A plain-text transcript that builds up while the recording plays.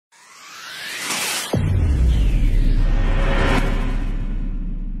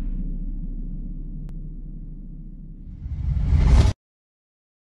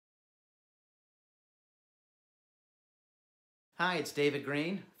Hi, it's David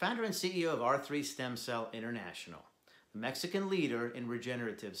Greene, founder and CEO of R3 Stem Cell International, the Mexican leader in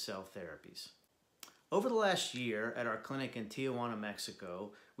regenerative cell therapies. Over the last year at our clinic in Tijuana,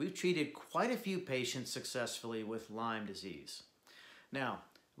 Mexico, we've treated quite a few patients successfully with Lyme disease. Now,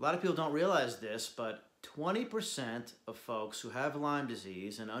 a lot of people don't realize this, but 20% of folks who have Lyme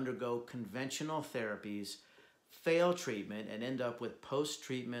disease and undergo conventional therapies fail treatment and end up with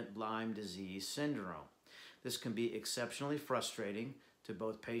post-treatment Lyme disease syndrome. This can be exceptionally frustrating to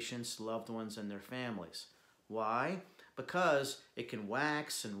both patients, loved ones, and their families. Why? Because it can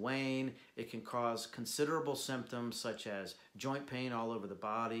wax and wane. It can cause considerable symptoms such as joint pain all over the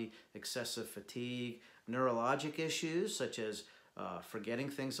body, excessive fatigue, neurologic issues such as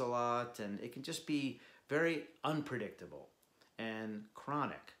forgetting things a lot, and it can just be very unpredictable and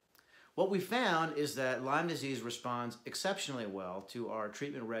chronic. What we found is that Lyme disease responds exceptionally well to our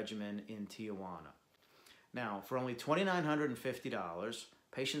treatment regimen in Tijuana. Now, for only $2,950,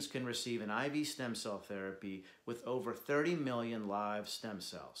 patients can receive an IV stem cell therapy with over 30 million live stem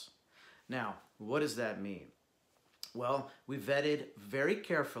cells. Now, what does that mean? Well, we vetted very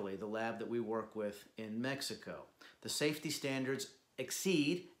carefully the lab that we work with in Mexico. The safety standards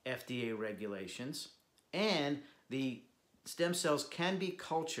exceed FDA regulations, and the stem cells can be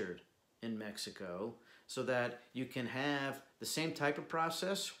cultured in Mexico so that you can have the same type of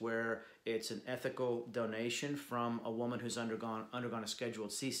process where it's an ethical donation from a woman who's undergone a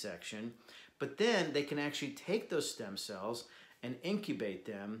scheduled C-section, but then they can actually take those stem cells and incubate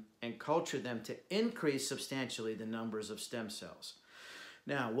them and culture them to increase substantially the numbers of stem cells.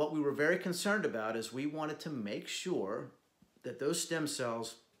 Now, what we were very concerned about is we wanted to make sure that those stem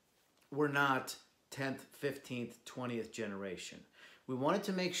cells were not 10th, 15th, 20th generation. We wanted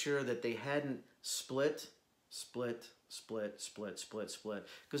to make sure that they hadn't split,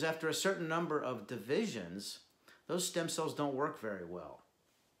 because after a certain number of divisions, those stem cells don't work very well,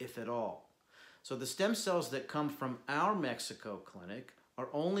 if at all. So the stem cells that come from our Mexico clinic are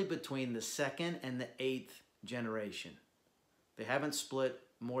only between the 2nd and the 8th generation. They haven't split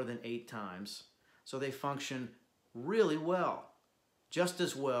more than 8 times, so they function really well, just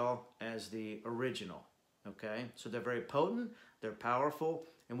as well as the original, okay? So they're very potent, they're powerful,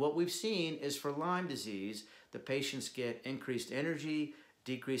 and what we've seen is for Lyme disease, the patients get increased energy,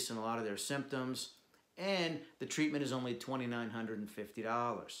 decrease in a lot of their symptoms, and the treatment is only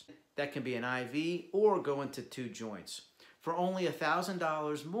 $2,950. That can be an IV or go into 2 joints. For only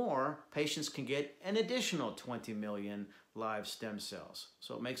 $1,000 more, patients can get an additional 20 million live stem cells.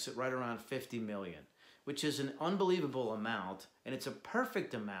 So it makes it right around 50 million, which is an unbelievable amount, and it's a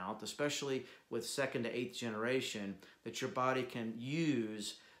perfect amount, especially with 2nd to 8th generation, that your body can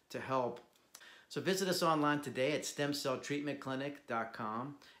use to help. So visit us online today at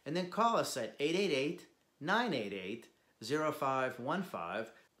stemcelltreatmentclinic.com and then call us at 888-988-0515,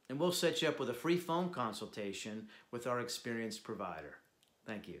 and we'll set you up with a free phone consultation with our experienced provider.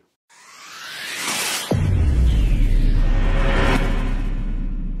 Thank you.